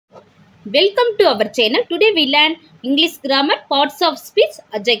Welcome to our channel. Today we learn English grammar, parts of speech,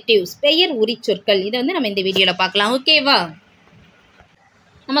 adjectives. பெயர் உரிச்சொற்கள். இதை வந்து நம்ம இந்த வீடியோல பார்க்கலாம். ஓகேவா?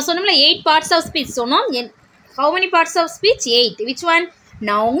 நம்ம சொன்னோம்ல 8 parts of speech சொன்னோம். How many parts of speech? 8. Which one?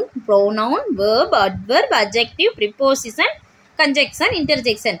 Noun, pronoun, verb, adverb, adjective, preposition, conjunction,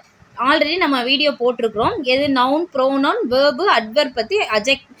 interjection. Already நம்ம வீடியோ போட்டிருக்கிறோம். எது நவுன், ப்ரோனவுன், வேர்பு, அட்வர்ப் பற்றி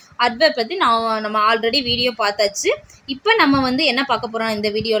அட்வர்ப் பற்றி நம்ம ஆல்ரெடி வீடியோ பார்த்தாச்சு. இப்போ நம்ம வந்து என்ன பார்க்க போகிறோம் இந்த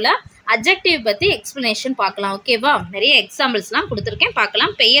வீடியோவில் அட்ஜெக்டிவ் பற்றி எக்ஸ்ப்ளனேஷன் பார்க்கலாம். ஓகேவா? நிறைய எக்ஸாம்பிள்ஸ்லாம் கொடுத்துருக்கேன்,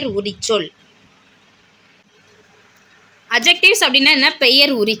 பார்க்கலாம். பெயர் உரிச்சொல். அட்ஜெக்டிவ்ஸ் அப்படின்னா என்ன?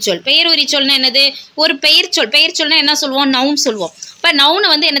 பெயர் உரிச்சொல். பெயர் உரிச்சொல்னா என்னது? ஒரு பெயர் சொல். பெயர் சொல்னா என்ன சொல்லுவோம்? நவுன் சொல்லுவோம். இப்போ நவுனை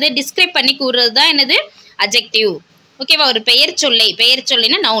வந்து என்னது டிஸ்கிரைப் பண்ணி கூறுறது தான் என்னது அட்ஜெக்டிவ். ஓகேவா? ஒரு பெயர்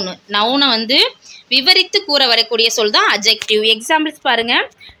சொல்லினா நவுனை வந்து விவரித்து கூற வரக்கூடிய சொல் தான் அட்ஜெக்டிவ். எக்ஸாம்பிள்ஸ் பாருங்க.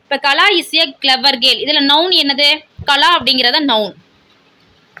 இப்போ கலா இஸ் எ கிளவர் கேர்ள். இதில் நவுன் என்னது? கலா அப்படிங்கிறத நவுன்.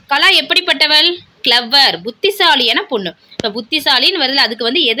 கலா எப்படிப்பட்டவள்? கிளவர், புத்திசாலியான பொண்ணு. இப்போ புத்திசாலின்னு வருது, அதுக்கு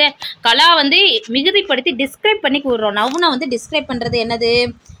வந்து எதை கலா வந்து மிகுதிப்படுத்தி டிஸ்கிரைப் பண்ணி கூறுறோம். நவுனை வந்து டிஸ்கிரைப் பண்ணுறது என்னது?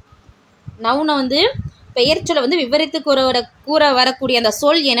 நவுனை வந்து பெயர் சொல்ல வந்து விவரித்து கூற வரக்கூடிய அந்த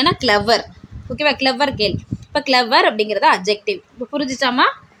சொல் என்னன்னா கிளவர். ஓகேவா? Clever girl. இப்போ கிளவர் அப்படிங்கிறத அட்ஜெக்டிவ். இப்போ புரிஞ்சுச்சாமா?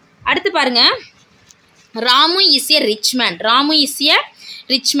 அடுத்து பாருங்க. Ramu is a rich man. Ramu is a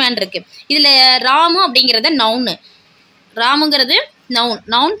rich man இருக்கு. இதில் ராமு அப்படிங்கிறத நவுனு. ராமுங்கிறது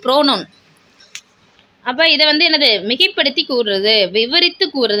noun pronoun. அப்போ இதை வந்து என்னது மிகைப்படுத்தி கூறுறது, விவரித்து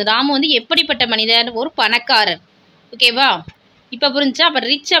கூறுறது. ராமு வந்து எப்படிப்பட்ட மனிதர்? ஒரு பணக்காரர். ஓகேவா? இப்போ புரிஞ்சா? அப்போ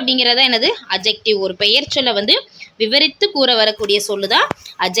ரிச் அப்படிங்கிறத என்னது அட்ஜெக்டிவ். ஒரு பெயர் சொல்ல வந்து விவரித்து கூற வரக்கூடிய சொல்லுதான்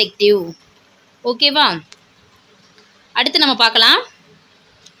அட்ஜெக்டிவ். ஓகேவா? அடுத்து நம்ம பார்க்கலாம்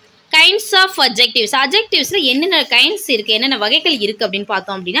கைண்ட்ஸ் ஆஃப் அட்ஜெக்டிவ்ஸ். அட்ஜெக்டிவ்ஸ்ல என்னென்ன கைண்ட்ஸ் இருக்குது, என்னென்ன வகைகள் இருக்குது அப்படின்னு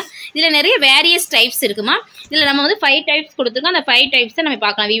பார்த்தோம் அப்படின்னா இதில் நிறைய வேரியஸ் டைப்ஸ் இருக்குமா. இதில் நம்ம வந்து 5 டைப்ஸ் கொடுத்துருக்கோம். அந்த 5 டைப்ஸை நம்ம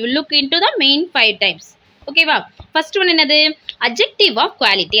பார்க்கலாம். we will look into the main 5 types. ஓகேவா? ஃபர்ஸ்ட் ஒன் என்னது? Adjective of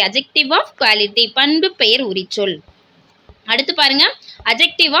quality. Adjective of quality பண்பு பெயர் உரிச்சொல். அடுத்து பாருங்க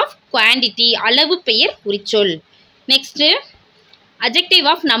அட்ஜெக்டிவ் ஆஃப் குவான்டிட்டி அளவு பெயர் உரிச்சொல். நெக்ஸ்ட் அட்ஜெக்டிவ்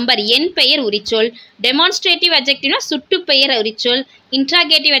ஆஃப் நம்பர் எண் பெயர் உரிச்சொல். டெமான்ஸ்ட்ரேட்டிவ் அட்ஜெக்டிவ்னா சுட்டு பெயர் உரிச்சொல்.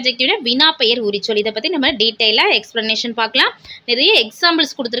 இன்ட்ராகேட்டிவ் அட்ஜெக்டிவ்னா வினா பெயர் உரிச்சொல். இதை பற்றி நம்ம டீட்டெயிலாக எக்ஸ்பிளனேஷன் பார்க்கலாம். நிறைய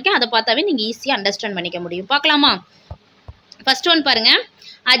எக்ஸாம்பிள்ஸ் கொடுத்துருக்கேன், அதை பார்த்தாவே நீங்கள் ஈஸியாக அண்டர்ஸ்டாண்ட் பண்ணிக்க முடியும். பார்க்கலாமா? ஃபர்ஸ்ட் ஒன் பாருங்க.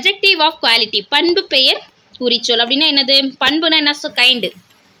 அட்ஜெக்டிவ் ஆஃப் குவாலிட்டி பண்பு பெயர் உரிச்சொல். அப்படின்னா என்னது? பண்புனா என்ன? Kind.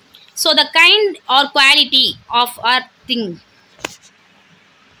 So the kind R quality of R thing.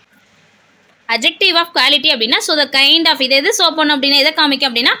 Adjective of quality அப்படின்னா ஸோ த கைண்ட் ஆஃப் இது எது ஷோ பண்ணும் அப்படின்னா எதை காமிக்கும்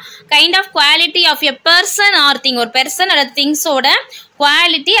அப்படின்னா kind of quality of a person R thing. ஒரு பெர்சன் அல்லது திங்ஸோட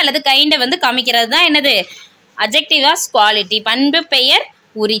குவாலிட்டி அல்லது கைண்டை வந்து காமிக்கிறது தான் என்னது அட்ஜெக்டிவ் ஆஃப் குவாலிட்டி பண்பு பெயர்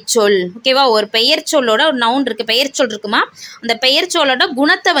உரிச்சொல். ஓகேவா? ஒரு பெயர் சொல்லோட ஒரு நவுன் இருக்கு, பெயர் சொல் இருக்குமா, அந்த பெயர் சொல்லோட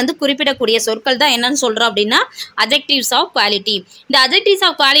குணத்தை வந்து குறிப்பிடக்கூடிய சொற்கள் தான் என்னன்னு சொல்றோம் அப்படின்னா அட்ஜெக்டிவ்ஸ் ஆஃப் குவாலிட்டி. இந்த அட்ஜெக்டிவ்ஸ்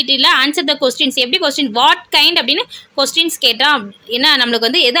ஆஃப் குவாலிட்டியில் ஆன்சர் த கொஸ்டின்ஸ். எப்படி கொஸ்டின்? வாட் கைண்ட் அப்படின்னு கொஸ்டின்ஸ் கேட்டால் என்ன நம்மளுக்கு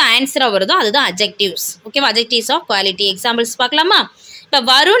வந்து எது ஆன்சராக வருதோ அதுதான் அட்ஜெக்டிவ்ஸ். ஓகேவா? Adjectives of quality. எக்ஸாம்பிள்ஸ் பார்க்கலாமா? இப்போ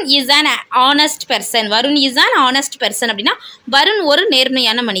Varun is an honest person. Varun is an honest person அப்படின்னா வருண் ஒரு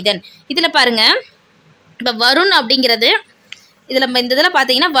நேர்மையான மனிதன். இதில் பாருங்க. இப்போ வருண் அப்படிங்கிறது இதில் இந்த இதில்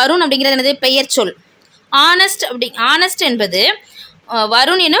பார்த்தீங்கன்னா வருண் அப்படிங்கிறது என்னது? பெயர் சொல். ஆனஸ்ட் என்பது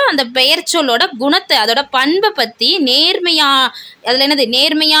வருண் எனும் அந்த பெயர் சொல்லோட குணத்தை, அதோட பண்பை பற்றி அதில் என்னது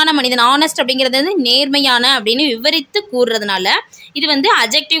நேர்மையான மனிதன். ஆனஸ்ட் அப்படிங்கிறது வந்து நேர்மையான அப்படின்னு விவரித்து கூறுறதுனால இது வந்து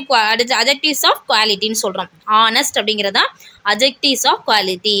அட்ஜெக்டிவ்ஸ் ஆஃப் குவாலிட்டின்னு சொல்கிறோம். ஆனஸ்ட் அப்படிங்கிறதா அட்ஜெக்டிவ்ஸ் ஆஃப்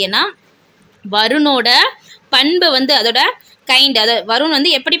குவாலிட்டி. ஏன்னா வருணோட பண்பு வந்து அதோட கைண்ட். வருண் வந்து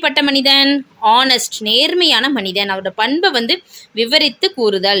எப்படிப்பட்ட மனிதன்? ஆனஸ்ட் நேர்மையான மனிதன். அவரோட பண்பை வந்து விவரித்து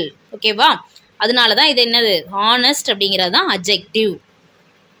கூறுதல். ஓகேவா? அதனால தான் இது என்னது ஆனஸ்ட் அப்படிங்கிறது தான் அட்ஜெக்டிவ்.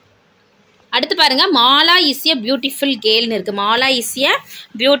 அடுத்து பாருங்க. மாலா இஸ் எ பியூட்டிஃபுல் கேர்ள்னு இருக்கு. Mala is a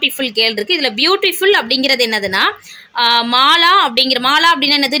beautiful girl இருக்கு. இதில் பியூட்டிஃபுல் அப்படிங்கிறது என்னதுன்னா மாலா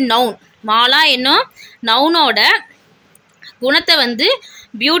அப்படின்னா என்னது? நவுன். மாலா என்னும் நவுனோட குணத்தை வந்து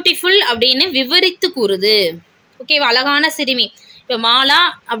பியூட்டிஃபுல் அப்படின்னு விவரித்து கூறுது. ஓகேவா? அழகான சிறுமி. இப்போ மாலா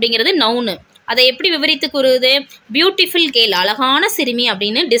அப்படிங்கிறது நவுனு. அதை எப்படி விவரித்து கூறுது? பியூட்டிஃபுல் கேர்ள் அழகான சிறுமி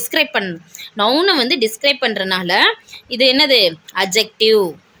அப்படின்னு டிஸ்கிரைப் பண்ண நவுனை வந்து டிஸ்கிரைப் பண்ணுறதுனால இது என்னது அட்ஜெக்டிவ்.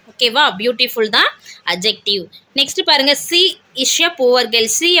 ஓகேவா? பியூட்டிஃபுல் தான் அட்ஜெக்டிவ். நெக்ஸ்ட் பாருங்க. C is a poor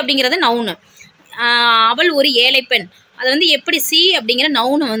girl. C அப்படிங்கிறது நவுனு. அவள் ஒரு ஏழை பெண். அதை வந்து எப்படி சி அப்படிங்கிற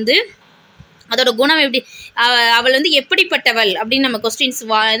நவுனை வந்து அதோட குணம் எப்படி, அவள் வந்து எப்படிப்பட்டவள் அப்படின்னு நம்ம கொஸ்டின்ஸ்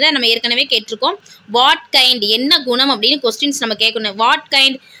இதை நம்ம ஏற்கனவே கேட்டிருக்கோம். வாட் கைண்ட் என்ன குணம் அப்படின்னு கொஸ்டின்ஸ் நம்ம கேட்கணும். வாட்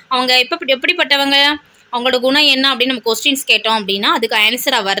கைண்ட் அவங்க எப்படிப்பட்டவங்க, அவங்களோட குணம் என்ன அப்படின்னு நம்ம கொஸ்டின்ஸ் கேட்டோம் அப்படின்னா அதுக்கு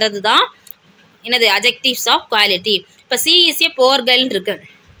ஆன்சராக வர்றது தான் என்னது அட்ஜெக்டிவ்ஸ் ஆஃப் குவாலிட்டி. இப்போ சி இஸ் ஏ புவர் கேர்ள்னு இருக்கு.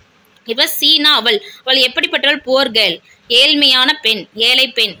 இப்போ சீனா அவள், அவள் எப்படிப்பட்டவள்? போர் கேர்ள், ஏழ்மையான பெண், ஏழை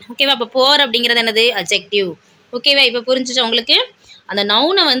பெண். ஓகேவா? அப்போ போர் அப்படிங்கிறது என்னது? அட்ஜெக்டிவ். ஓகேவா? இப்போ புரிஞ்சுச்சா உங்களுக்கு? அந்த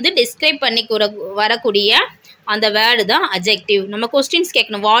நவுனை வந்து டிஸ்கிரைப் பண்ணி வரக்கூடிய அந்த வேர்டு தான் அட்ஜெக்டிவ். நம்ம கொஸ்டின்ஸ்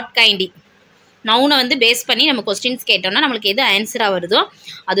கேட்கணும், வாட் கைண்டி. நவுனை வந்து பேஸ் பண்ணி நம்ம கொஸ்டின்ஸ் கேட்டோம்னா நம்மளுக்கு எது ஆன்சராக வருதோ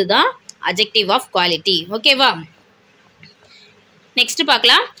அதுதான் அட்ஜெக்டிவ் ஆஃப் குவாலிட்டி. ஓகேவா? நெக்ஸ்ட்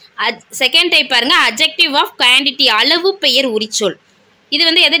பார்க்கலாம். செகண்ட் டைப் பாருங்க, அட்ஜெக்டிவ் ஆஃப் குவான்டிட்டி, அளவு பெயர் உரிச்சொல். இது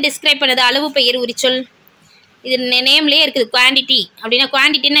வந்து எதை டிஸ்கிரைப் பண்ணுது? அளவு பெயர் உரிச்சொல். இது நேம்லேயே இருக்குது. குவான்டிட்டி அப்படின்னா,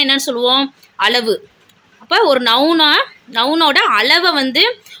 குவான்டிட்டின்னா என்னன்னு சொல்லுவோம்? அளவு. அப்போ ஒரு நவுனோட அளவை வந்து,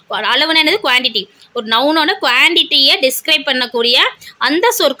 அளவுனா என்னது? குவான்டிட்டி. ஒரு நவுனோட குவான்டிட்டியை டிஸ்கிரைப் பண்ணக்கூடிய அந்த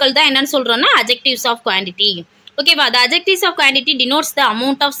சொற்கள் தான் என்னன்னு சொல்றோம்னா அட்ஜெக்டிவ்ஸ் ஆஃப் குவான்டிட்டி. ஓகேவா? the adjectives of quantity denotes the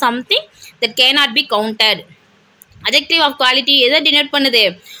amount of something that cannot be counted. adjective of quality எதை டினோட் பண்ணுது?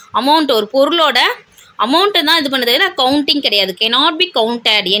 அமௌண்ட், ஒரு பொருளோட அமௌண்ட் தான் இது பண்ணுது, கவுண்டிங் கிடையாது. cannot be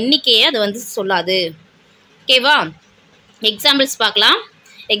counted, எண்ணிக்கையே அது வந்து சொல்லாது. ஓகேவா? எக்ஸாம்பிள்ஸ் பார்க்கலாம்.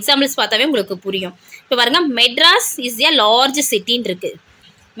 எக்ஸாம்பிள்ஸ் பார்த்தாவே உங்களுக்கு புரியும். இப்போ பாருங்க, மெட்ராஸ் இஸ் ஏ லார்ஜ் சிட்டின்னு இருக்கு.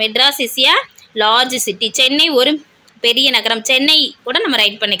 Madras is a large city. Chennai ஒரு பெரிய நகரம். சென்னை கூட நம்ம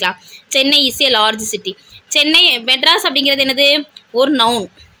ரைட் பண்ணிக்கலாம். Chennai is a large city. Chennai, Madras அப்படிங்கிறது என்னது? ஒரு நவுன்.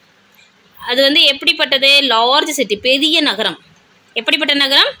 அது வந்து எப்படிப்பட்டது? லார்ஜ் சிட்டி, பெரிய நகரம். எப்படிப்பட்ட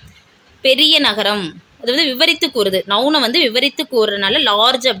நகரம்? பெரிய நகரம். அது வந்து விவரித்து கூறுது. நவுனை வந்து விவரித்து கூறுறதுனால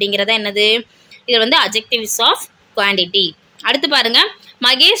லார்ஜ் அப்படிங்கிறத என்னது? இது வந்து அட்ஜெக்டிவ்ஸ் ஆஃப் குவான்டிட்டி. அடுத்து பாருங்க,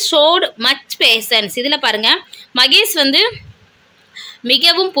 மகேஷ் ஷோட் மச் பேஷன்ஸ். இதில் பாருங்க, மகேஷ் வந்து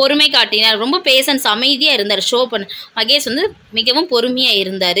மிகவும் பொறுமை காட்டினார். ரொம்ப பேஷன்ஸ், அமைதியாக இருந்தார். ஷோ பண்ண மகேஷ் வந்து மிகவும் பொறுமையாக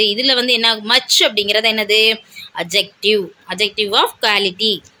இருந்தார். இதில் வந்து என்ன? மச் அப்படிங்கிறது என்னது? அட்ஜெக்டிவ். Adjective of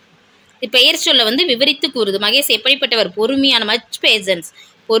quality. பெயர் சொல்ல வந்து விவரித்து கூறுது. மகேஷ் எப்படிப்பட்டவர்? பொறுமையான. மச் பேஷன்ஸ்,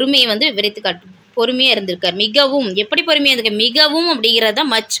 பொறுமையை வந்து விவரித்து காட்டு, பொறுமையாக இருந்திருக்கார். மிகவும், எப்படி பொறுமையாக இருந்திருக்கார்? மிகவும் அப்படிங்கிறத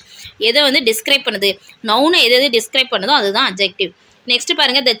மச் எதை வந்து டிஸ்கிரைப் பண்ணுது? நவுனை எது டிஸ்கிரைப் பண்ணுதோ அதுதான் அட்ஜெக்டிவ். நெக்ஸ்ட்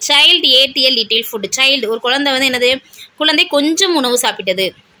பாருங்க, the child add a little food. Child, ஒரு குழந்தை வந்து என்னது? குழந்தை கொஞ்சம் உணவு சாப்பிட்டது.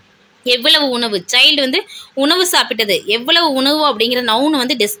 எவ்வளவு உணவு? சைல்டு வந்து உணவு சாப்பிட்டது. எவ்வளவு உணவு அப்படிங்கிற நவுனை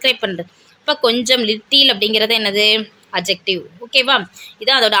வந்து டிஸ்கிரைப் பண்ணுறது. இப்போ கொஞ்சம், லிட்டில் அப்படிங்கிறது என்னது? அட்ஜெக்டிவ். ஓகேவா?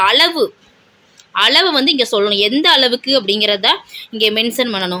 இதான் அதோட அளவு. அளவு வந்து இங்கே சொல்லணும், எந்த அளவுக்கு அப்படிங்கிறத இங்கே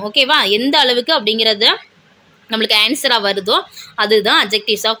மென்ஷன் பண்ணணும். ஓகேவா? எந்த அளவுக்கு அப்படிங்கிறத நம்மளுக்கு ஆன்சராக வருதோ அதுதான்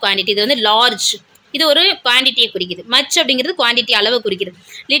அட்ஜெக்டிவ்ஸ் ஆஃப் குவான்டிட்டி. இது வந்து லார்ஜ், இது ஒரு குவான்டிட்டியை குறிக்குது. மச் அப்படிங்கிறது குவான்டிட்டி, அளவை குறிக்குது.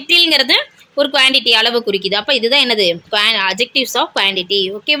 லிட்டில்ங்கிறது ஒரு குவான்டிட்டி, அளவை குறிக்குது. அப்போ இதுதான் என்னது? Adjectives of quantity.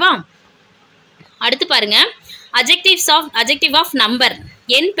 ஓகேவா? அடுத்து பாருங்க, அட்ஜெக்டிவ் ஆஃப் நம்பர்,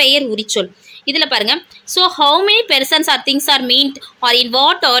 என் பெயர் உரிச்சொல். இதில் பாருங்க, so how many persons are things are meant R in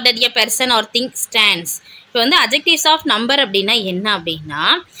what order a person R thing stands. இப்போ வந்து அட்ஜெக்டிவ்ஸ் ஆஃப் நம்பர் அப்படின்னா என்ன அப்படின்னா,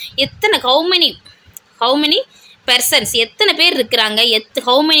 எத்தனை, ஹவு மெனி பெர்சன்ஸ், எத்தனை பேர் இருக்கிறாங்க,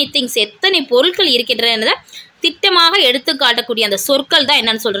 ஹவு மெனி திங்ஸ், எத்தனை பொருட்கள் இருக்கின்றன திட்டமாக எடுத்து காட்டக்கூடிய அந்த சொற்கள் தான்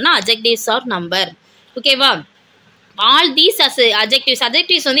என்னன்னு சொல்றோம்னா அட்ஜெக்டிவ்ஸ் ஆஃப் நம்பர். ஓகேவா? All these adjectives.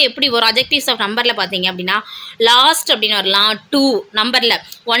 அட்ஜெக்டிவ்ஸ் வந்து எப்படி வரும்? அட்ஜெக்டிவ்ஸ் ஆஃப் நம்பரில் பார்த்தீங்க அப்படின்னா லாஸ்ட் அப்படின்னு வரலாம், 2 நம்பரில்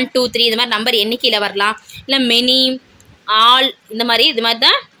 1 2 3 இது மாதிரி நம்பர் எண்ணிக்கையில் வரலாம், இல்லை மெனி, ஆல், இது மாதிரி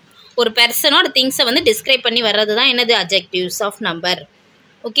தான் ஒரு பெர்சனோட திங்ஸை வந்து டிஸ்கிரைப் பண்ணி வர்றது தான் என்னது? Adjectives of number.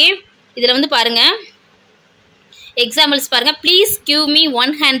 ஓகே, இதில் வந்து பாருங்க, எக்ஸாம்பிள்ஸ் பாருங்க. Please give me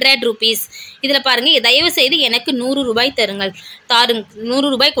 100 rupees. இதில் பாருங்க, தயவு செய்து எனக்கு 100 ரூபாய் தருங்கள்,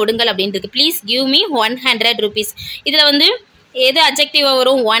 100 ரூபாய் கொடுங்கள் அப்படின்னு இருக்கு. Please give me 100 rupees. இதில் வந்து எது அட்ஜெக்டிவாக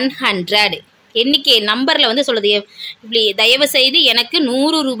வரும்? 100, எண்ணிக்கை நம்பரில் வந்து சொல்லுது. இப்படி தயவு செய்து எனக்கு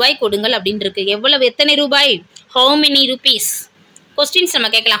 100 ரூபாய் கொடுங்கள் அப்படின்னு இருக்கு. எவ்வளவு, எத்தனை ரூபாய்? How many rupees. கொஸ்டின்ஸ் நம்ம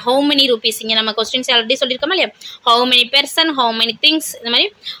கேட்கலாம். ஹவு மெனி ருபீஸ், இங்கே நம்ம கொஸ்டின்ஸ் ஆல்ரெடி சொல்லியிருக்கோமா இல்லையா? How many person, how many things, இந்த மாதிரி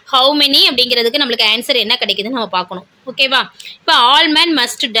ஹவு மெனி அப்படிங்கிறதுக்கு நம்மளுக்கு ஆன்சர் என்ன கிடைக்குதுன்னு நம்ம பார்க்கணும். ஓகேவா? இப்போ ஆல் மேன்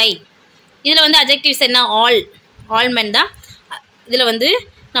மஸ்ட் டை. இதில் வந்து அட்ஜெக்டிவ்ஸ் என்ன? ஆல் மேன் தான் இதில் வந்து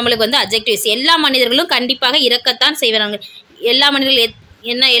நம்மளுக்கு வந்து அட்ஜெக்டிவ்ஸ். எல்லா மனிதர்களும் கண்டிப்பாக இறக்கத்தான் செய்வாங்க. எல்லா மனிதர்கள்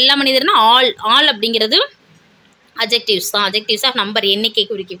எல்லா மனிதர்னா ஆல் அப்படிங்கிறது அட்ஜெக்டிவ்ஸ் தான். அட்ஜெக்டிவ்ஸ் ஆஃப் நம்பர், எண்ணிக்கை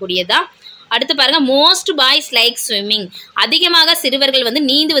குறிக்கக்கூடியதா. அடுத்து பாருங்க, மோஸ்ட் பாய்ஸ் லைக் ஸ்விம்மிங். அதிகமாக சிறுவர்கள் வந்து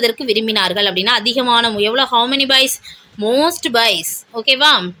நீந்துவதற்கு விரும்பினார்கள் அப்படின்னா அதிகமான, எவ்வளோ? How many boys? Most boys.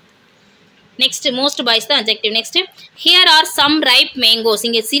 ஓகேவா? நெக்ஸ்ட் மோஸ்ட் பாய்ஸ் தான் adjective. Next, here R some ripe mangoes.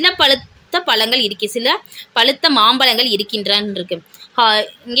 இங்கே சில பழுத்த பழங்கள் இருக்கு, சில பழுத்த மாம்பழங்கள் இருக்கின்றன இருக்கு.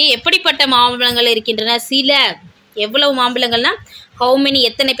 இங்கே எப்படிப்பட்ட மாம்பழங்கள் இருக்கின்றன? சில. எவ்வளவு மாம்பழங்கள்னா ஹவு மெனி,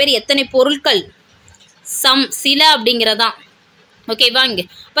 எத்தனை பேர், எத்தனை பொருட்கள். சம், சில அப்படிங்கிறதான். ஓகேவா? இங்கே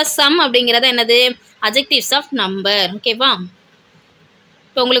இப்போ சம் அப்படிங்கிறத என்னது? Adjectives of number. ஓகேவா?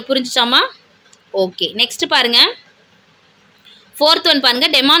 இப்போ உங்களுக்கு புரிஞ்சுச்சாமா? ஓகே, நெக்ஸ்ட் பாருங்க, 4th ஒன் பாருங்க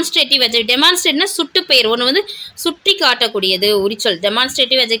டெமான்ஸ்ட்ரேட்டிவ் adjective. டெமான்ஸ்ட்ரேட்னா சுட்டு பெயர் ஒன்று வந்து சுட்டி காட்டக்கூடியது உரிச்சொல்.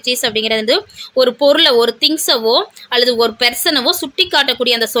 டெமான்ஸ்ட்ரேட்டிவ் adjectives அப்படிங்கிறது வந்து ஒரு பொருளை ஒரு திங்ஸவோ அல்லது ஒரு பெர்சனவோ சுட்டி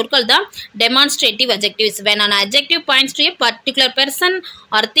காட்டக்கூடிய அந்த சொற்கள் தான் demonstrative adjectives. When an adjective points to a particular person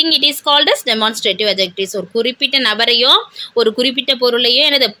or thing, it is called as demonstrative adjectives. ஒரு குறிப்பிட்ட நபரையோ ஒரு குறிப்பிட்ட பொருளையோ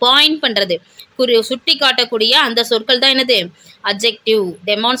என்னது பாயிண்ட் பண்றது சுட்டி காட்டக்கூடிய அந்த சொற்கள் தான் என்னது adjective,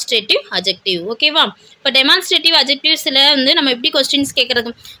 demonstrative adjective. ஓகேவா? இப்போ demonstrative adjectivesல வந்து நம்ம எப்படி கொஸ்டின்ஸ் கேட்கறது?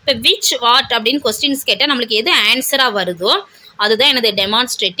 இப்போ which, what அப்படின்னு கொஸ்டின்ஸ் கேட்டால் நம்மளுக்கு எது ஆன்சராக வருதோ அதுதான் என்னது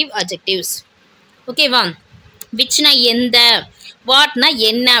demonstrative adjectives. ஓகேவா? whichனா எந்த, வாட்னா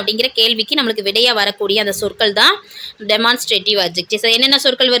என்ன அப்படிங்கிற கேள்விக்கு நம்மளுக்கு விடையாக வரக்கூடிய அந்த சொற்கள் தான் demonstrative adjectives. என்னென்ன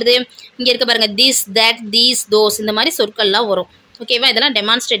சொற்கள் வருது? இங்கே இருக்க பாருங்க this, that, these, those இந்த மாதிரி சொற்கள்லாம் வரும். ஓகேவா? இதெல்லாம்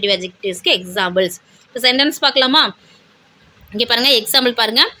demonstrative adjectivesக்கு எக்ஸாம்பிள்ஸ். இப்போ சென்டென்ஸ் பார்க்கலாமா? இங்கே பாருங்க எக்ஸாம்பிள்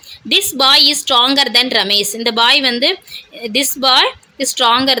பாருங்க. this boy is stronger than Ramesh. இந்த பாய் வந்து this boy is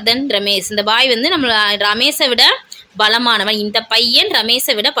stronger than Ramesh. இந்த பாய் வந்து நம்ம ரமேஷை விட பலமானவன். இந்த பையன்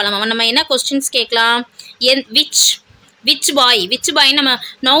ரமேஷை விட பலமானவன். நம்ம என்ன கொஸ்டின்ஸ் கேட்கலாம்? which boy நம்ம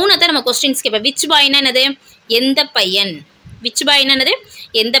நவுனை தான் நம்ம கொஸ்டின்ஸ் கேட்போம். which boyனா என்னது? எந்த பையன். which boyனா என்னது?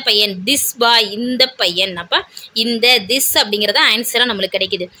 எந்த பையன். this boy இந்த பையன். அப்போ இந்த this அப்படிங்கிறத ஆன்சராக நம்மளுக்கு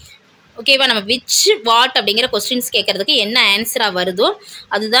கிடைக்குது. ஓகேவா? நம்ம which, what அப்படிங்கிற கொஸ்டின்ஸ் கேட்கறதுக்கு என்ன ஆன்சராக வருதோ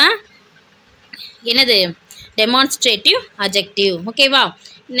அதுதான் என்னது demonstrative adjective. ஓகேவா?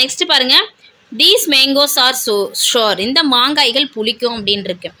 நெக்ஸ்ட் பாருங்க these mangoes are so sure. இந்த மாங்காய்கள் புளிக்கும் அப்படின்னு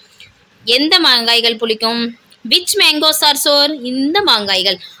இருக்கு. எந்த மாங்காய்கள் புளிக்கும்? which mangoes are sour? இந்த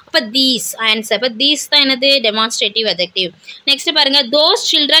மாங்காய்கள். அப்போ these ஆன்சர். அப்போ these தான் என்னது demonstrative adjective. நெக்ஸ்ட் பாருங்க those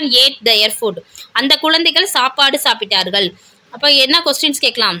children ate their food. அந்த குழந்தைகள் சாப்பாடு சாப்பிட்டார்கள். அப்போ என்ன கொஸ்டின்ஸ்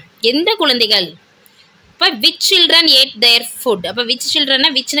கேட்கலாம்? எந்த குழந்தைகள்? இப்போ which children ate their food. அப்போ which childrenனா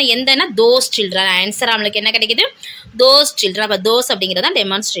whichனா எந்தனா those children. ஆன்சர் நம்மளுக்கு என்ன கிடைக்குது? those children. அப்போ those அப்படிங்கிறது தான்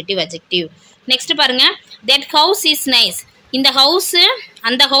demonstrative adjective. நெக்ஸ்ட் பாருங்க that house is nice. இந்த ஹவுஸ்,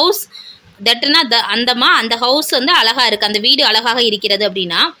 அந்த ஹவுஸ், தட்னா அந்த ஹவுஸ் வந்து அழகா இருக்கு, அந்த வீடு அழகாக இருக்கிறது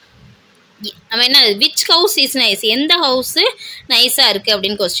அப்படின்னா நம்ம என்ன which house is nice? எந்த ஹவுஸ் நைஸா இருக்கு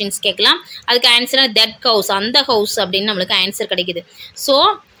அப்படின்னு கொஸ்டின்ஸ் கேட்கலாம். அதுக்கு ஆன்சர் that house, அந்த ஹவுஸ் அப்படின்னு நம்மளுக்கு ஆன்சர் கிடைக்குது. ஸோ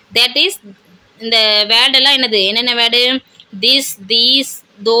that is இந்த வேர்டெல்லாம் என்னென்ன word? this, these,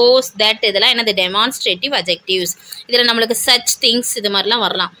 those, that இதெல்லாம் என்னது demonstrative adjectives. இதில் நம்மளுக்கு such things இது மாதிரிலாம்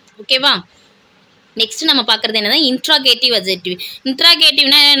வரலாம். ஓகேவா? நெக்ஸ்ட் நம்ம பார்க்குறது என்னன்னா இன்ட்ராகேட்டிவ் adjective.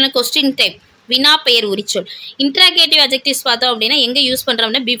 இன்ட்ராகேட்டிவ்னா என்ன? கொஸ்டின் டைப், வினா பெயர் உரிச்சொல். இன்ட்ராகேட்டிவ் adjectives பார்த்தோம் அப்படின்னா எங்கே யூஸ்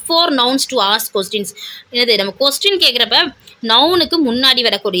பண்ணுறோம்னா before nouns to ask questions. என்னது நம்ம கொஸ்டின் கேட்குறப்ப நவுனுக்கு முன்னாடி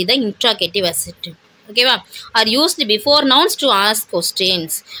வரக்கூடியது இன்ட்ராகேட்டிவ் adjective. ஓகேவா? R used before nouns to ask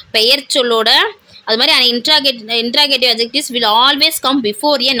questions. பெயர் சொல்லோட அது மாதிரி interrogative adjectives will always come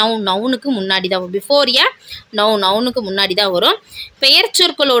before a noun. நவுனுக்கு முன்னாடி தான் வரும். பிஃபோர் ஏ நவுனுக்கு முன்னாடி தான் வரும். பெயர்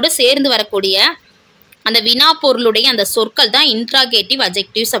சொற்களோடு சேர்ந்து வரக்கூடிய அந்த வினா பொருளுடைய அந்த சொற்கள் தான் இன்ட்ராகேட்டிவ்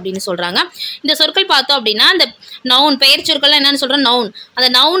adjectives அப்படின்னு சொல்றாங்க. இந்த சொற்கள் பார்த்தோம் அப்படின்னா அந்த நவுன் பெயர் சொற்கள் என்னன்னு சொல்றோம்? நவுன். அந்த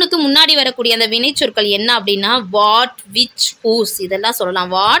நவுனுக்கு முன்னாடி வரக்கூடிய அந்த வினை சொற்கள் என்ன அப்படின்னா வாட், விச், ஹூஸ் இதெல்லாம் சொல்லலாம்.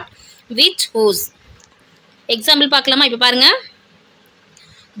 What, which, whose. எக்ஸாம்பிள் பார்க்கலாமா? இப்போ பாருங்க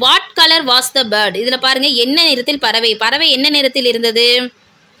what colour was the bird. இதுல பாருங்க என்ன நிறத்தில் பறவை. பறவை என்ன நிறத்தில் இருந்தது?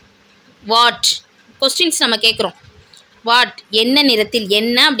 வாட். கொஸ்டின்ஸ் நம்ம கேட்குறோம். வாட் என்ன நிறத்தில்,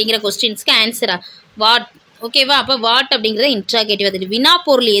 என்ன அப்படிங்கிற கொஸ்டின்ஸ்க்கு ஆன்சரா வாட். ஓகேவா? அப்போ வாட் அப்படிங்கிறத இன்ட்ராகேட்டிவ் adjective. வினா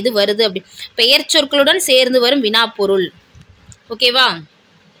பொருள் எது வருது அப்படி பெயர் சொற்களுடன் சேர்ந்து வரும் வினா பொருள். ஓகேவா?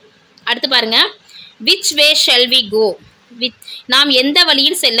 அடுத்து பாருங்க which way shall we go. நாம் எந்த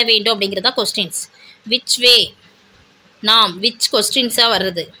வழியில் செல்ல வேண்டும் அப்படிங்கிறதா கொஸ்டின்ஸ். விச் வே நாம், விச் கொஸ்டின்ஸாக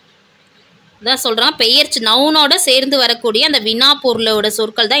வருது தான் சொல்கிறான். பெயர் நவுனோட சேர்ந்து வரக்கூடிய அந்த வினா பொருளோட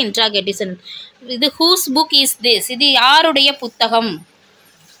சொற்கள் தான் இன்ட்ராகேட்டிவ்ஸ். இது ஹூஸ் புக் இஸ் திஸ். இது யாருடைய புத்தகம்?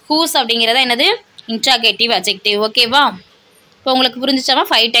 ஹூஸ் அப்படிங்கிறத என்னது இன்ட்ராகேட்டிவ் adjective. ஓகேவா? இப்போ உங்களுக்கு புரிஞ்சிச்சாமா?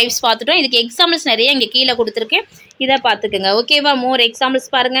 5 டைப்ஸ் பார்த்துட்டோம். இதுக்கு எக்ஸாம்பிள்ஸ் நிறைய இங்கே கீழே கொடுத்துருக்கேன், இதை பார்த்துக்குங்க. ஓகேவா? மோர் எக்ஸாம்பிள்ஸ்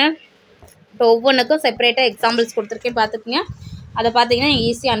பாருங்கள். இப்போ ஒவ்வொன்றுக்கும் செப்பரேட்டாக எக்ஸாம்பிள்ஸ் கொடுத்துருக்கேன், பார்த்துக்குங்க. அதை பார்த்தீங்கன்னா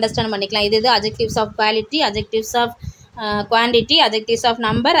ஈஸியாக அண்டர்ஸ்டாண்ட் பண்ணிக்கலாம். இது adjectives of quality, adjectives of quantity, adjectives of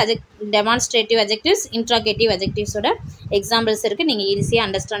number, demonstrative adjectives, interrogative adjectives ஓட எக்ஸாம்பிள்ஸ் இருக்குது. நீங்கள் ஈஸியாக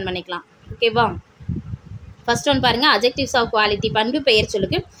அண்டர்ஸ்டாண்ட் பண்ணிக்கலாம். ஓகேவா? ஃபர்ஸ்ட் ஒன் பாருங்கள் adjectives of quality. பண்பு பெயர்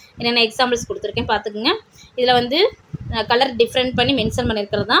சொல்லுக்கு என்னென்ன எக்ஸாம்பிள்ஸ் கொடுத்துருக்கேன் பார்த்துக்குங்க. இதில் வந்து கலர் டிஃப்ரெண்ட் பண்ணி மென்ஷன்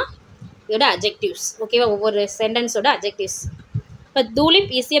பண்ணியிருக்கிறது தான் இதோட adjectives. ஓகேவா? ஒவ்வொரு சென்டென்ஸோட adjectives. இப்போ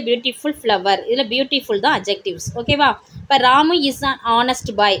tulip is a beautiful flower. இதில் பியூட்டிஃபுல் தான் adjectives. ஓகேவா? இப்போ Ramu is an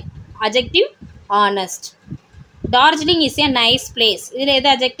honest bye. adjective honest. Darjeeling is a nice place. இதில் எது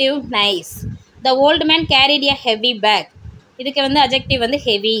adjective? நைஸ். த ஓல்டு மேன் கேரிட் எ ஹெவி பேக். இதுக்கு வந்து adjective வந்து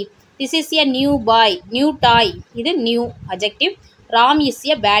heavy. This is a new boy, new toy. இது new adjective. Ram is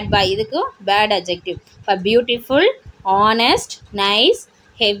a bad boy. இதுக்கு bad adjective. For beautiful, honest, nice,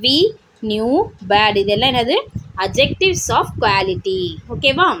 heavy, new, bad. இதெல்லாம் என்னது? Adjectives of quality.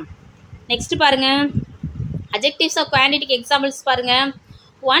 ஓகேவா? Next பாருங்க. Adjectives of quantity examples பாருங்க.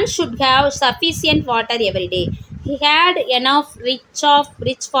 One should have sufficient water every day. He had enough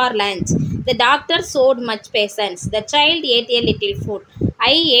rich for lunch. The doctor showed much patience. The child ate a little food.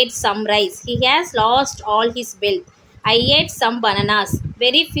 I ate some rice. He has lost all his wealth. I ate some bananas.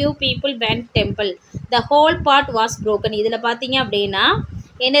 Very few people went temple. The whole pot was broken. இதில் பார்த்தீங்க அப்படின்னா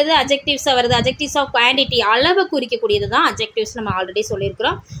என்னது அஜெக்டிவ்ஸாக வருது? Adjectives of quantity, அளவு குறிக்கக்கூடியது தான் adjectives. நம்ம already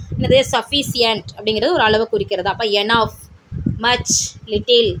சொல்லியிருக்கிறோம். என்னது? சஃபிஷியன்ட் அப்படிங்கிறது ஒரு அளவு குறிக்கிறது. அப்போ enough, much,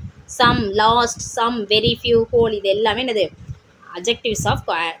 little, some, lost, some, very few, whole, இது எல்லாமே என்னது? Adjectives of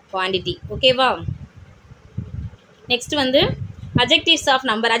quantity. ஓகேவா? நெக்ஸ்ட் வந்து adjectives of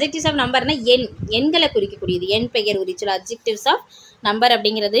number. Adjectives of நம்பர்னா எண்களை குறிக்கக்கூடியது, எண் பெயர் குறிச்சல். அஜெக்டிவ்ஸ் ஆஃப் நம்பர்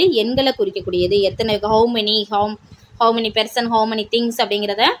அப்படிங்கிறது எண்களை குறிக்கக்கூடியது. எத்தனை, how many person, how many things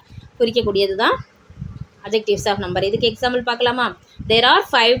அப்படிங்கிறத குறிக்கக்கூடியது தான் அஜெக்டிவ்ஸ் ஆஃப் நம்பர். இதுக்கு எக்ஸாம்பிள் பார்க்கலாமா? There are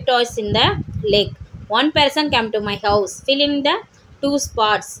 5 toys in the lake. One person came to my house. Fill in the two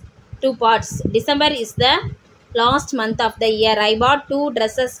parts. December is the last month of the year. I bought 2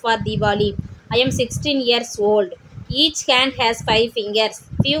 dresses for Diwali. I am 16 years old. Each hand has 5 fingers.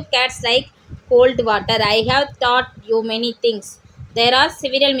 Few cats like cold water. I have taught you many things. There are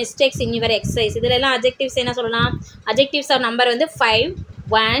several mistakes in your exercise. இதெல்லாம் adjectives என்ன சொல்லலாம்? Adjectives of number வந்து 5,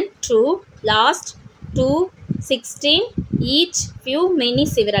 1, 2, last, 2, 16, each, few, many,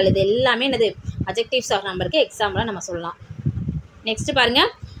 several. இது எல்லாமே என்னது? adjectives of numberக்கு எக்ஸாம்பிளாக நம்ம சொல்லலாம். நெக்ஸ்ட் பாருங்க,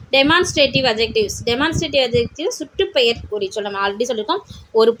 டெமான்ஸ்ட்ரேட்டிவ் அஜெக்டிவ்ஸ். Demonstrative adjective சுட்டுப்பெயர் குறிச்சொல். நம்ம ஆல்ரெடி சொல்லியிருக்கோம்.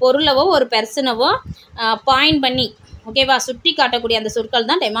 ஒரு பொருளவோ ஒரு பெர்சனவோ பாயிண்ட் பண்ணி, ஓகேவா, சுட்டி காட்டக்கூடிய அந்த சொற்கள்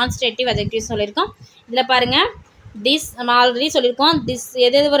தான் டெமான்ஸ்ட்ரேட்டிவ் அஜெக்டிவ்ஸ் சொல்லியிருக்கோம். இதில் பாருங்கள், திஸ் நம்ம ஆல்ரெடி சொல்லியிருக்கோம். திஸ்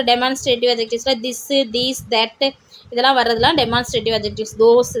எது ஒரு டெமான்ஸ்ட்ரேட்டிவ் அஜெக்டிவ்ஸில் திஸ்ஸு, தீஸ், தட் இதெல்லாம் வர்றதுலாம் டெமான்ஸ்ட்ரேட்டிவ் அஜெக்டிவ்ஸ்.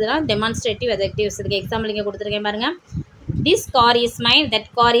 தோஸ் இதெல்லாம் டெமான்ஸ்ட்ரேட்டிவ் அஜெக்டிவ்ஸ். இதுக்கு எக்ஸாம்பிள் இங்கே கொடுத்துருக்கேன் பாருங்கள். This car is mine, that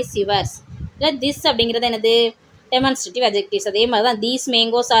car is yours. இல்லை திஸ் அப்படிங்கிறது என்னது? Demonstrative adjectives. அதே மாதிரி தான் these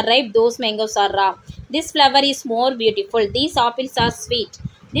mangoes R ripe, those mangoes R raw. This flower is more beautiful, these apples R sweet.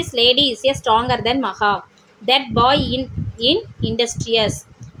 This lady is a stronger தென் மகா. That boy in industrious.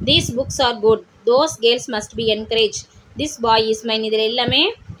 These books are good, those girls must be encourage. This boy is mine. இதில் எல்லாமே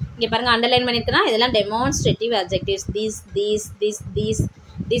இங்கே பாருங்கள் underline பண்ணியிருக்கேன்னா இதெல்லாம் demonstrative adjectives. This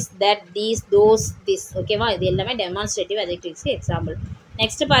that, these, those, this. ஓகேவா? இது எல்லாமே டெமான்ஸ்ட்ரேட்டிவ் அஜெக்டிவ்ஸ்க்கு எக்ஸாம்பிள்.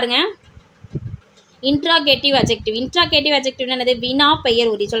 நெக்ஸ்ட் பாருங்கள், இன்ட்ராகேட்டிவ் அஜெக்டிவ். இன்ட்ராகேட்டிவ் அஜெக்டிவ் என்னது? வினா பெயர்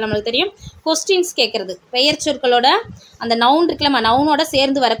உரிச்சொல். நம்மளுக்கு தெரியும், கொஸ்டின்ஸ் கேட்குறது. பெயர் சொற்களோட அந்த நவுன் இருக்குல்ல, நவுனோட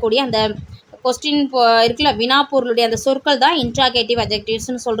சேர்ந்து வரக்கூடிய அந்த கொஸ்டின் இருக்குல்ல, வினா பொருளுடைய அந்த சொற்கள் தான் இன்ட்ராகேட்டிவ்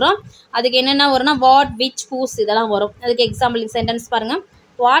அஜெக்டிவ்ஸ்னு சொல்கிறோம். அதுக்கு என்னென்ன வரும்னா வாட், விச், ஹூஸ் இதெல்லாம் வரும். அதுக்கு எக்ஸாம்பிள் சென்டென்ஸ் பாருங்கள்.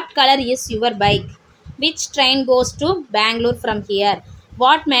 What colour is your bike? Which train goes to Bangalore from here?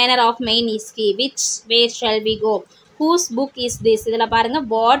 What manor of main is he? Which way shall we go? whose book is this? இதில் பாருங்கள்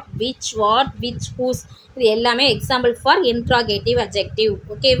what, which, whose இது எல்லாமே example for interrogative adjective.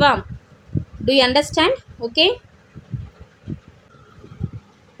 ஓகேவா? do you understand?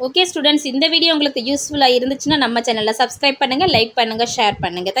 Okay students, இந்த video உங்களுக்கு யூஸ்ஃபுல்லாக இருந்துச்சுன்னா நம்ம சேனலில் சப்ஸ்கிரைப் பண்ணுங்கள், லைக் பண்ணுங்கள், ஷேர்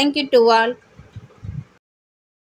பண்ணுங்கள். Thank you to all.